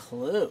have a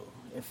clue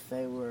if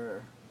they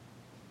were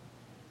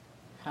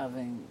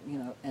having, you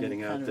know, any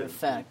Getting kind out of there.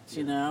 effect,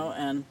 you know,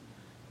 and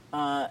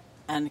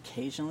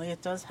occasionally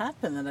it does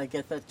happen that I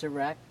get that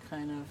direct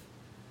kind of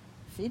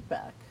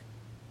feedback,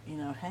 you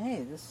know,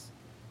 hey, this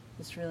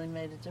really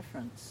made a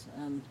difference,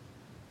 and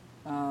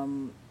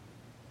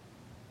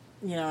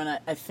you know, and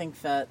I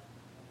think that,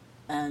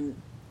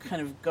 and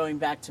kind of going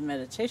back to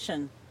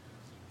meditation,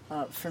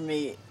 for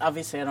me,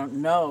 obviously I don't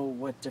know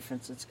what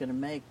difference it's going to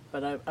make,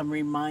 but I'm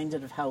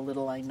reminded of how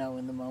little I know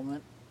in the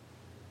moment,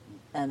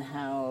 and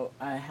how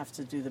I have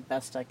to do the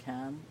best I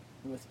can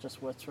with just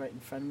what's right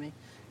in front of me.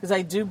 Because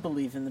I do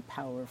believe in the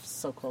power of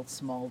so-called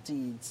small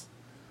deeds.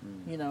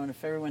 You know, and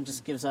if everyone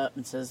just gives up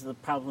and says the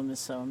problem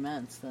is so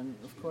immense, then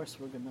of course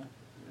we're going to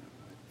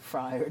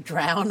fry or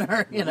drown,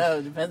 or, you know,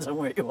 it depends on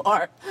where you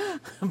are.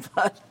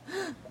 But,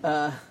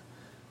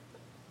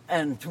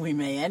 and we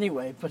may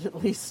anyway, but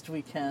at least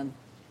we can,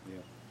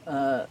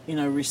 you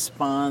know,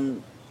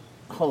 respond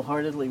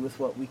wholeheartedly with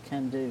what we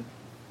can do,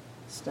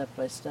 step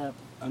by step.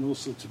 And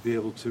also to be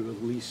able to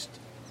at least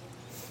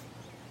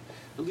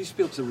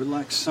be able to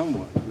relax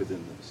somewhat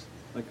within this.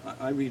 Like,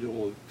 I read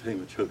all of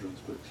Pema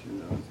Chodron's books, you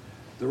know.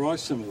 There are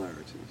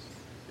similarities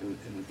in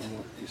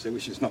what you say,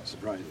 which is not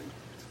surprising.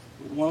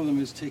 One of them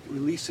is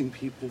releasing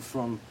people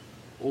from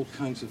all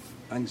kinds of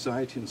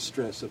anxiety and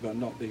stress about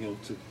not being able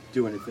to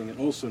do anything, and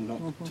also not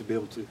to be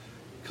able to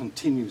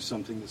continue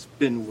something that's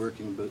been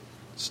working but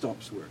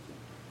stops working.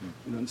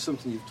 You know, and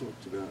something you've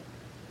talked about,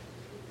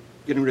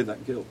 getting rid of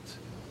that guilt.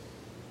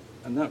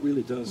 And that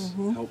really does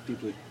help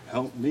people. It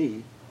helped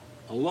me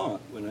a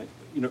lot when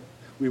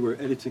we were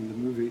editing the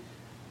movie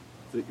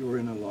that you were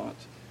in a lot,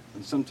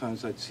 and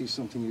sometimes I'd see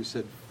something you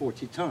said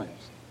 40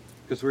 times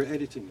because we're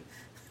editing it.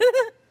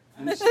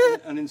 And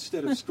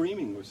instead of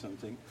screaming or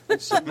something, I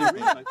suddenly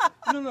realized,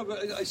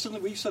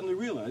 we suddenly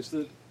realized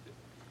that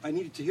I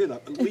needed to hear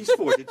that at least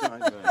 40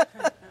 times,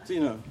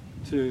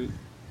 to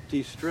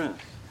de-stress.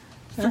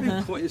 It's very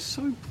important. It's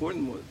so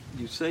important what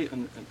you say,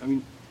 and I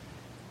mean,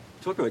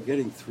 talk about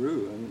getting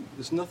through. I mean,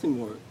 there's nothing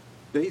more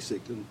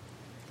basic than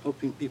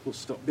helping people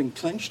stop being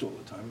clenched all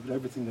the time about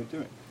everything they're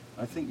doing.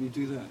 I think you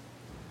do that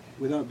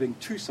without being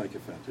too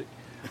psychopathic.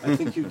 I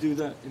think you do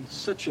that in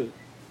such a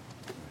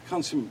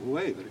consummate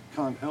way that it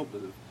can't help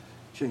but have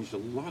changed a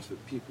lot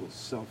of people's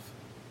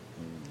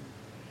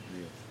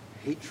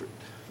self-hatred.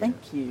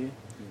 Thank you.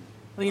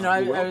 Well, you know,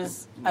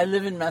 I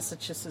live in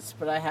Massachusetts,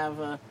 but I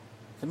have at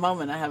the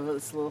moment I have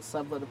this little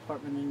sublet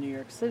apartment in New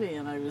York City,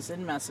 and I was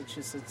in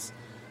Massachusetts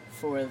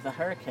for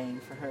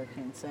Hurricane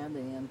Sandy,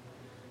 and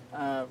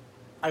I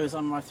was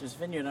on Martha's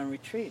Vineyard on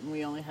retreat, and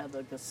we only had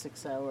like a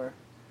 6-hour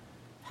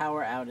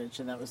power outage,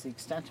 and that was the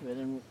extent of it.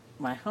 And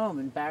my home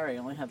in Barrie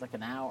only had like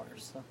an hour,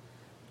 so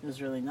it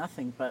was really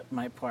nothing. But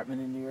my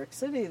apartment in New York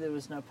City, there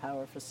was no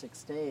power for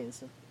 6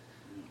 days.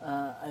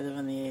 I live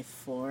on the 8th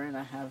floor, and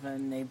I have a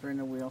neighbor in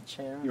a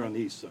wheelchair. You're on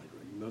the east side,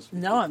 right? You must be.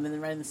 No, I'm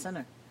right in the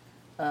center,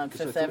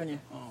 Fifth Avenue.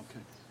 Oh,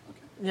 okay.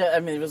 Yeah, I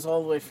mean, it was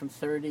all the way from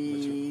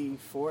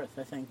 34th,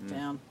 I think,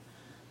 down.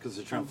 Because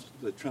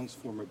the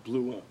transformer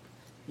blew up.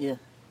 Yeah.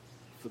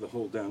 For the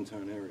whole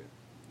downtown area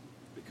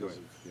because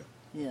of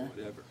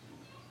whatever.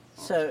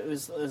 So it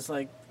was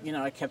like, you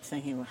know, I kept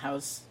thinking, well,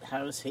 how's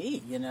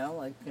he, you know,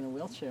 like in a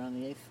wheelchair on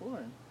the 8th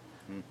floor.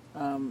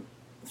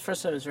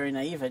 First I was very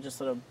naive. I just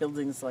thought,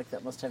 buildings like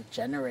that must have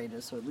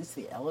generators, so at least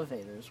the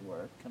elevators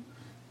work. And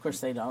of course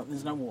they don't.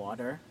 There's no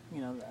water,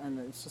 you know, and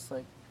it's just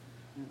like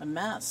a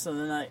mess. So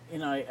then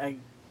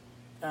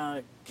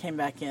I came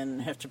back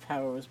in after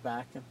power was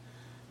back, and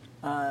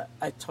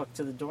I talked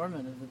to the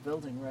doorman of the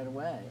building right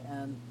away,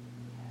 and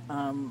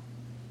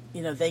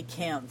you know, they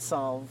can't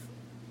solve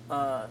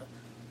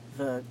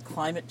the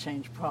climate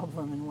change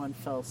problem in one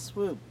fell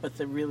swoop, but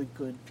they're really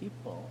good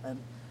people. And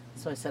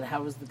so I said,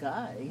 how was the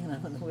guy, you know,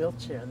 in the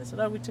wheelchair? And they said,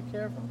 oh, we took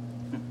care of him.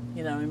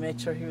 You know, we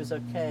made sure he was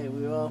okay.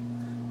 We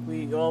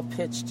all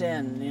pitched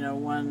in. You know,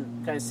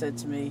 one guy said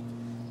to me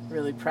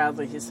really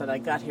proudly, he said, I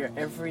got here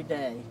every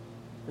day,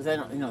 because they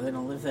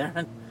don't live there.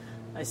 And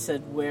I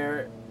said,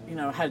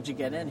 how did you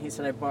get in? He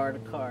said, I borrowed a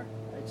car.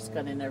 I just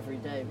got in every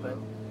day, but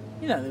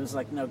you know, there was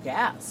like no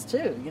gas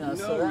too, you know. No,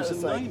 so that it was a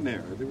like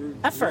nightmare. There were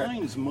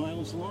lines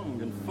miles long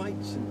and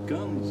fights and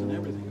guns and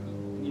everything.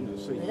 You know,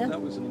 so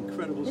that was an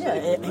incredible.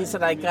 He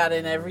said I got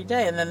in every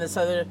day, and then this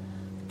other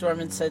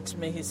doorman said to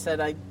me, he said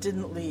I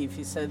didn't leave.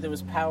 He said there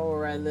was power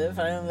where I live.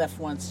 I only left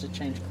once to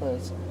change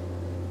clothes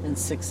in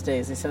 6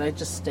 days. He said I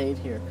just stayed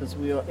here because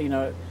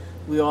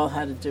we all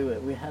had to do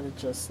it. We had to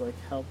just like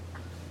help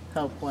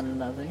help one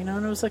another, and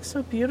it was like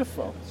so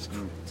beautiful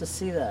to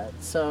see that.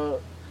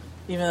 So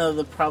even though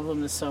the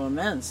problem is so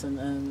immense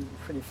and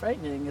pretty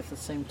frightening at the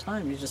same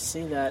time, you just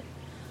see that,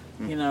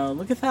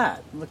 look at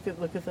that. Look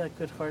at that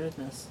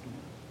good-heartedness.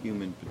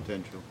 Human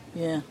potential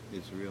Yeah.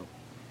 is real.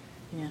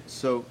 Yeah.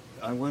 So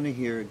I want to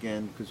hear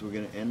again, because we're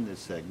going to end this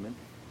segment,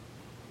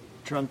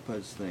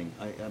 Trungpa's thing.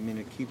 I mean,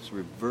 it keeps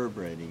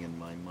reverberating in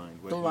my mind.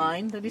 The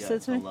line that he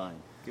said to me? the line.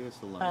 Give us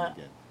the line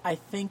again. I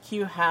think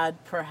you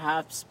had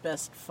perhaps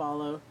best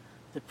follow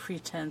the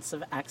pretense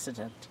of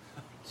accident.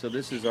 So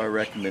this is our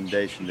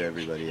recommendation to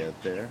everybody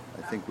out there.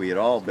 I think we had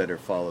all better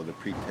follow the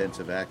pretense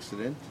of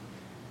accident.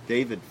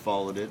 David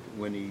followed it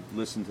when he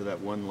listened to that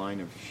one line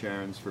of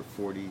Sharon's for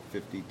 40,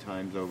 50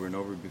 times over and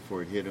over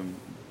before it hit him,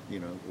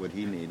 what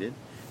he needed.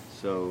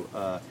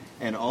 So,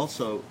 and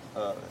also,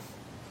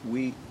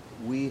 we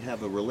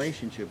have a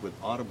relationship with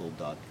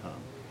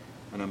Audible.com.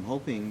 And I'm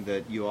hoping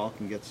that you all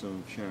can get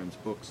some of Sharon's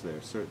books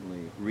there.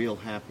 Certainly, Real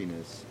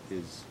Happiness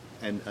is,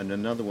 and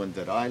another one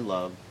that I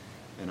love,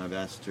 and I've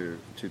asked her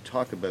to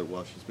talk about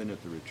while she's been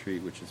at the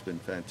retreat, which has been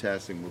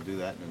fantastic. We'll do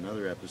that in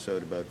another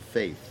episode about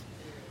faith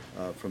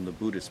from the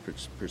Buddhist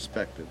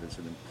perspective. It's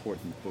an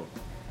important book.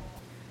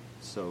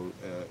 So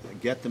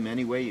get them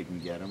any way you can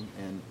get them,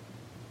 and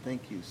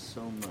thank you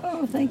so much.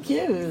 Oh, thank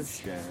you.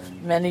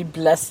 Sharon. Many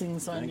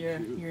blessings on Thank your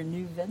you.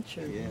 new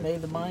venture. Yeah. May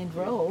the mind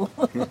roll.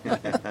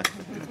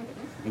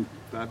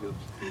 Fabulous.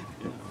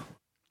 Yeah.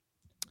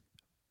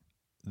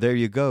 There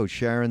you go,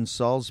 Sharon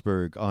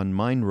Salzberg on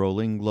Mind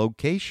Rolling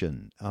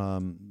Location.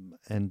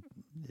 And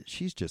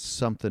she's just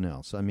something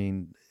else. I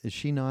mean, is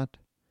she not?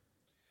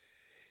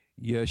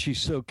 Yeah, she's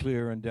so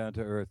clear and down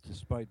to earth,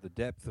 despite the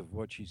depth of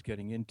what she's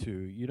getting into.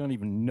 You don't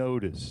even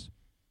notice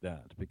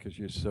that because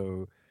you're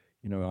so,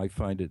 I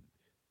find it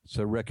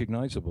so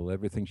recognizable.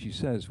 Everything she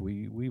says,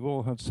 we've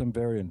all had some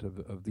variant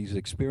of these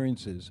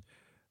experiences,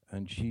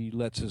 and she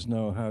lets us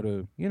know how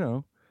to,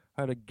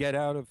 how to get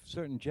out of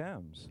certain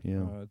jams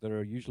that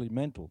are usually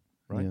mental,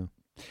 right? Yeah.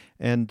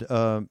 And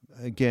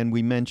again,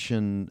 we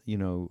mentioned,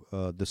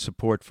 the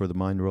support for the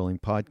Mind Rolling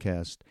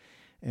podcast,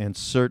 and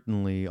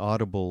certainly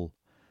Audible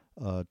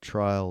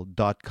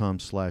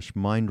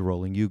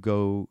trial.com/mindrolling. You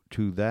go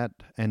to that.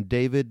 And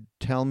David,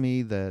 tell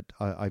me that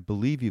I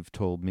believe you've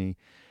told me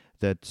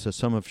that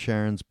some of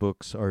Sharon's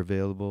books are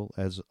available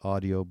as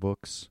audio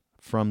books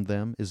from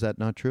them. Is that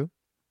not true?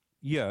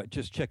 Yeah,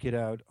 just check it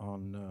out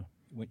on.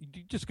 You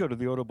just go to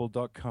the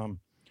audible.com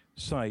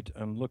site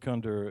and look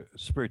under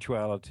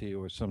spirituality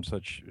or some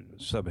such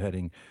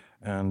subheading,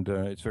 and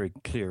it's very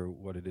clear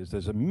what it is.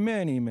 There's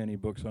many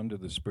books under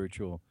the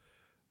spiritual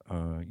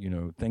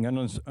thing,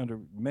 and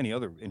under many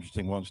other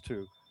interesting ones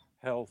too,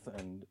 health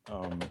and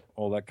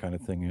all that kind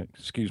of thing.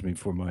 Excuse me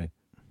for my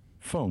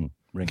phone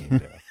ringing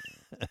there.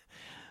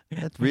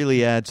 That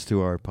really adds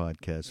to our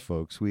podcast,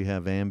 folks. We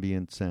have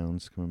ambient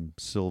sounds from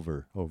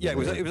Silver over there.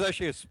 Yeah, it was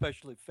actually a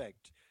special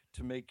effect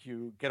to make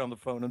you get on the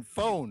phone and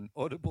phone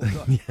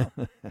Audible.com.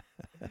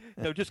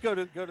 No, just go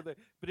to the.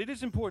 But it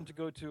is important to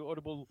go to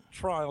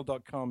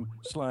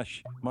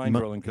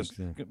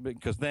audibletrial.com/mindrolling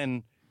because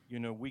then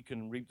we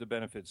can reap the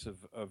benefits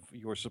of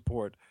your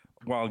support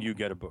while you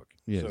get a book.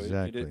 Yeah, so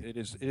exactly. It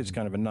is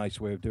kind of a nice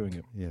way of doing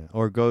it. Yeah,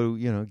 or go,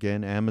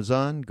 again,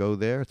 Amazon, go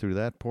there through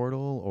that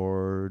portal,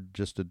 or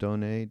just to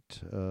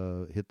donate,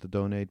 hit the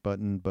donate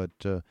button.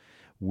 But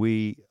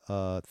we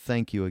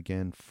thank you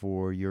again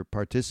for your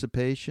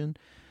participation,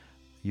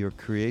 your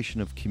creation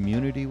of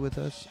community with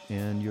us,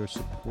 and your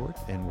support,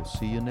 and we'll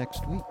see you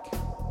next week.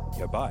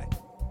 Yeah, bye.